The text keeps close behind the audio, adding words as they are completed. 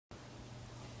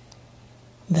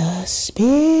The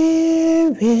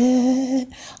Spirit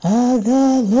of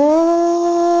the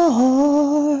Lord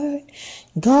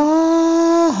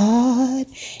God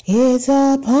is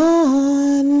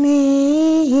upon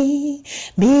me,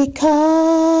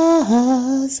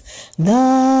 because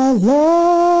the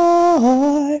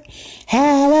Lord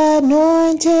had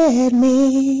anointed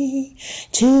me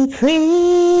to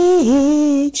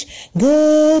preach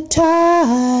good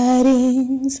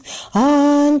tidings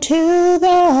unto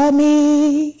the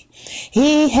meek.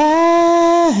 He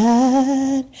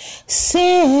had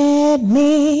sent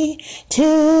me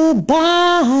to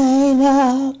bind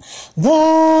up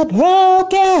the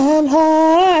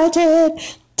brokenhearted,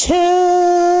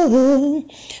 to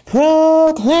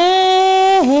proclaim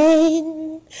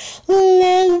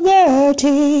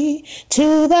liberty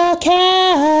to the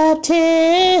captives,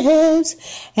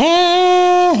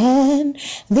 and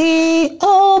the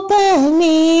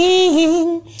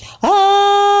opening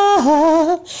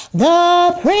of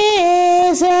the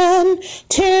prison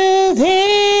to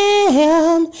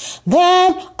them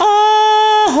that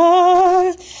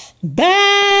are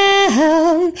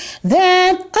bound,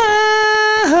 bound.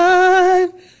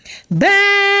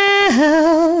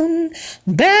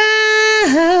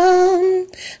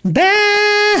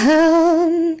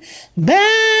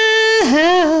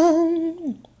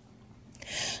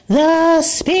 The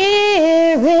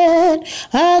Spirit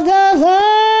of the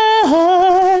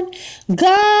Lord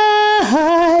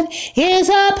God is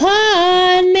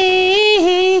upon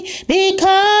me,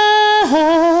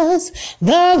 because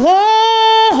the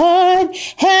Lord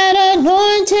had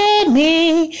anointed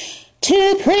me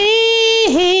to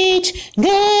preach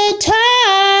good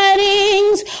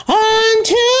tidings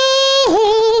unto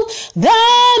the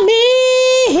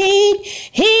meek.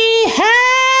 He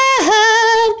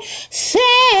had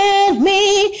sent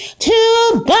me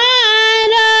to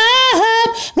bind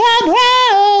up the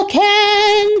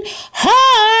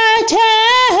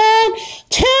brokenhearted,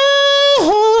 to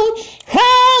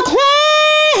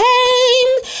proclaim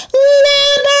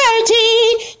liberty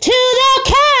to the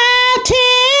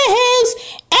captives,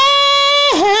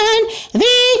 and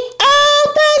the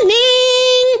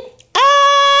opening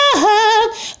of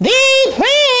the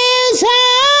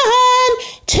prison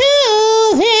to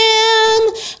them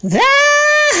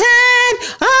that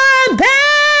are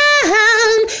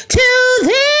bound, to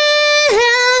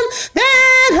them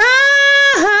that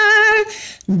are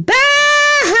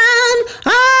bound,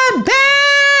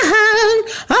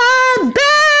 are bound.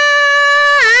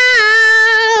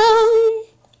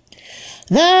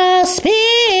 The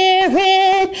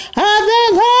Spirit of the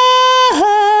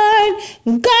Lord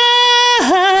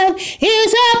God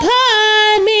is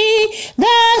upon me.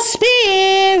 The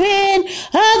Spirit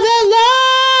of the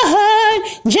Lord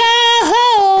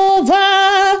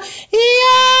Jehovah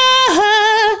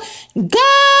Yah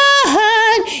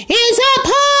God is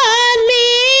upon me.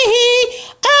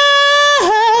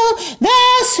 Oh, the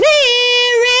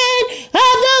Spirit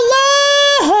of the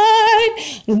Lord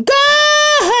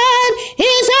God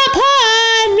is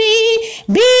upon me,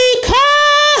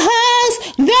 because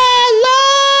the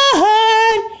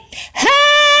Lord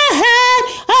had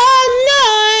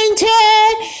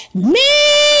anointed me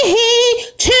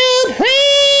to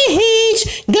preach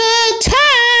good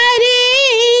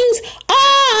tidings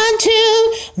unto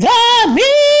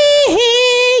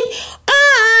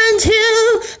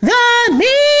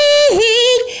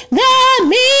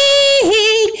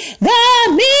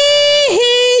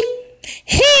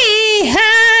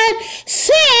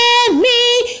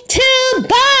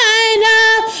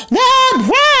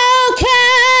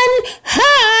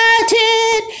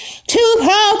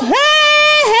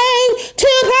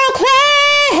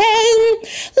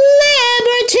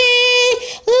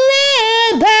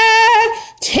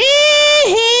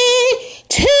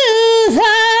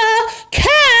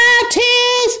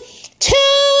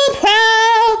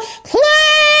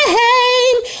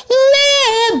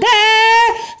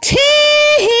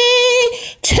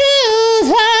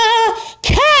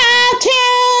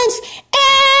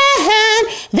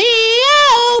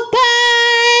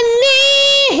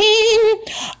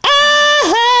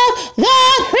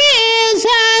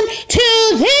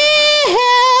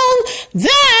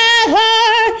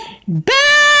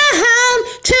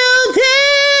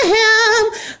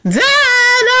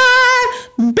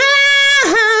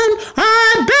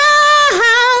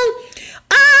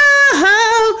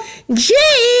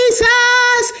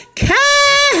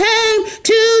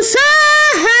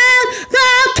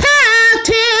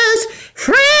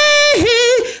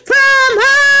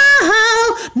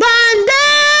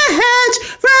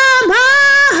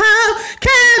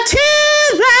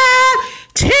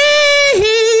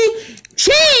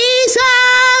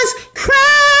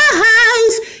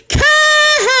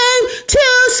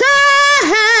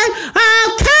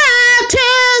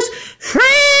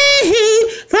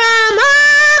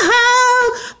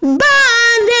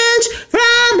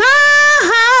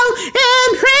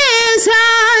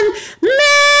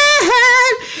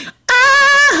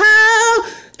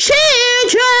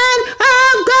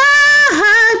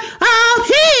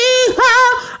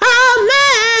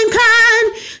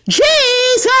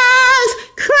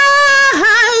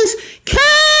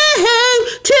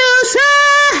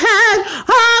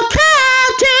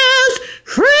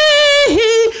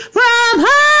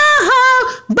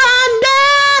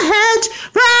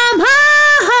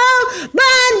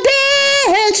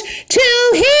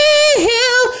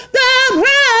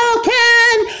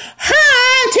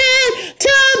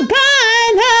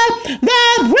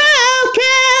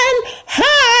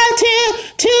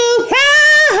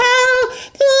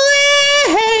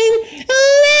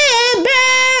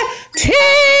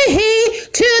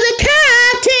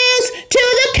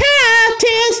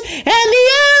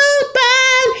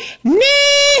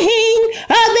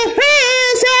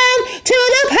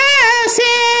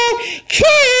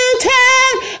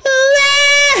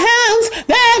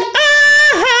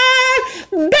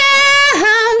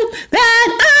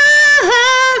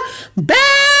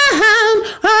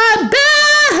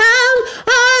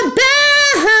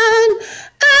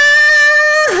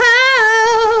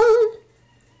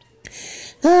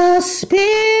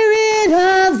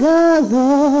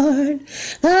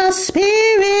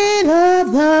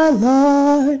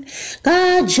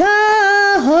God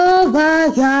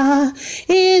Jehovah Yah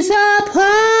is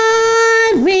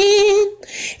upon me,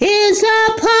 is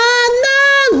upon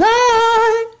the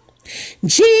Lord.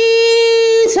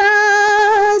 Jesus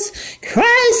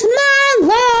Christ my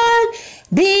Lord,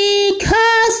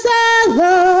 because the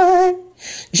Lord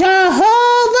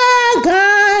Jehovah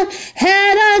God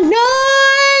had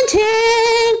anointed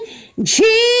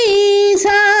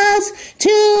Jesus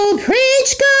to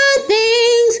preach good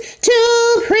things, to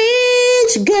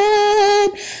preach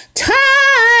good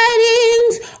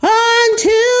tidings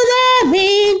unto the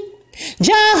meek.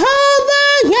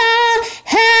 Jehovah Yah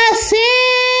has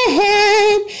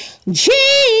sent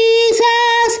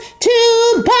Jesus to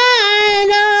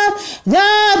bind up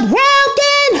the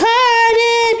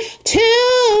brokenhearted, to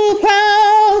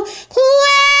proclaim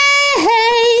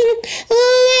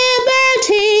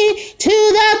liberty to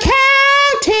the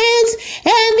captives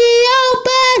and the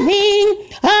opening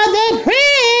of the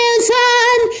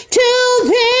prison to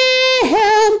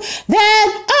them that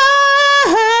are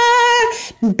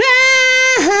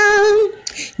bound.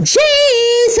 Jesus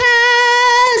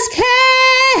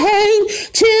came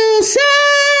to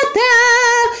set the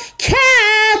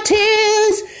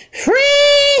captives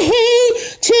free,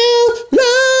 to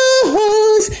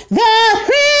loose the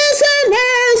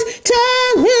prisoners, to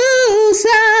loose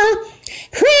the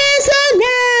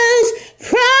prisoners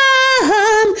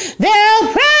from their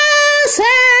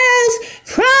oppressors,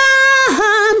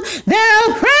 from their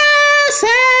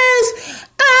oppressors.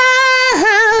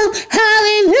 Oh,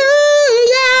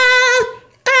 hallelujah,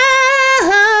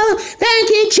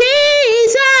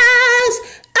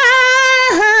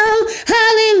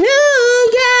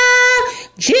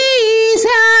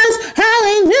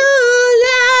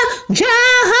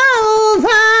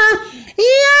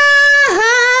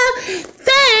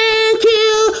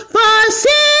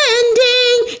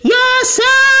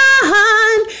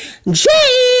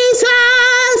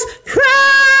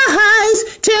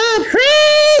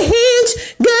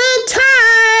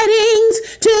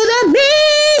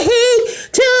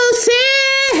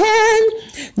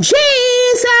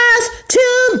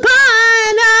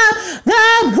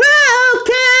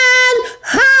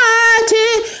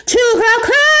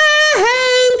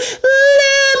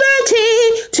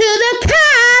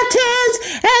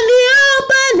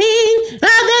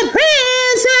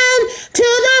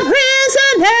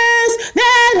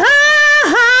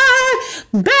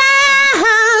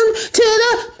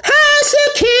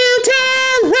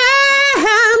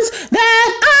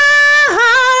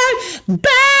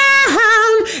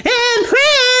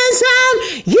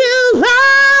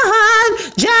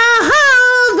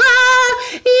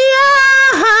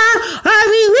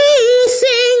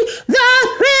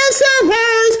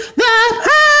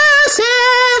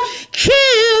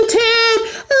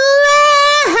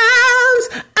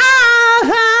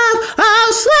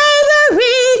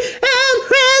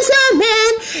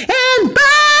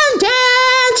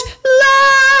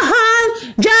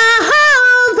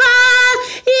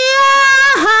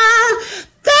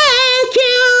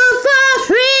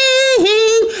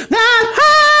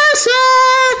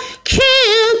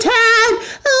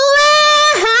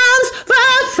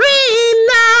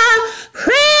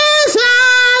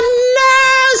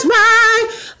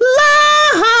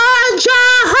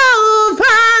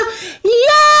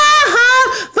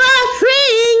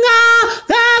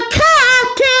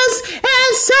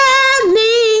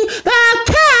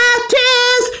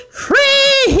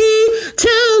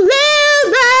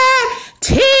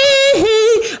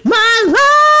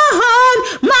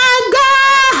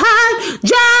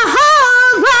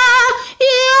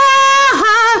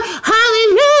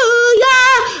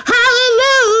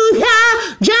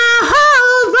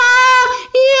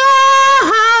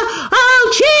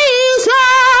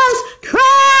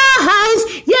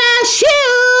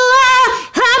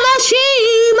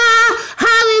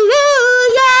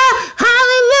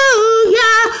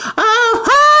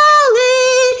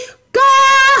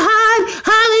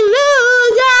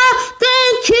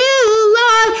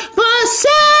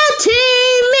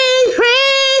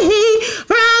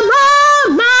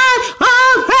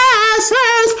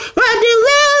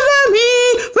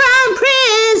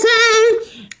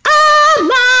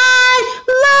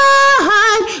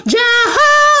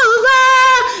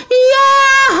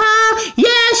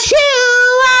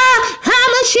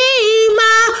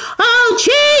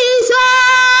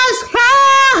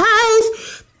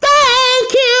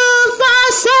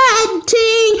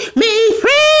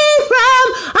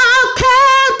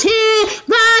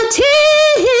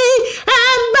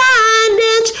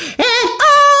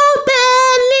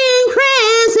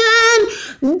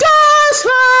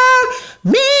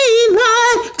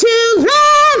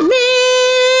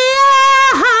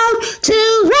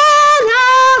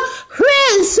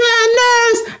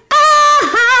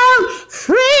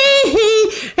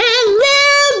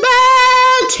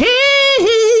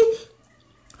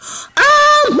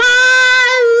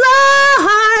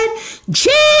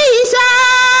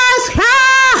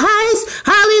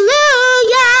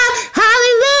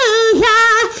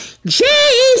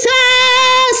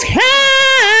 Jesus Christ.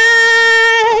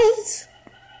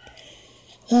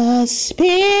 The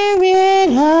Spirit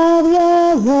of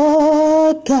the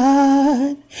Lord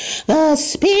God, the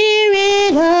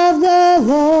Spirit of the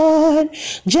Lord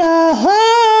Jehovah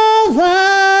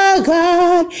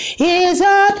God is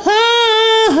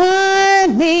upon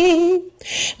me,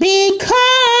 because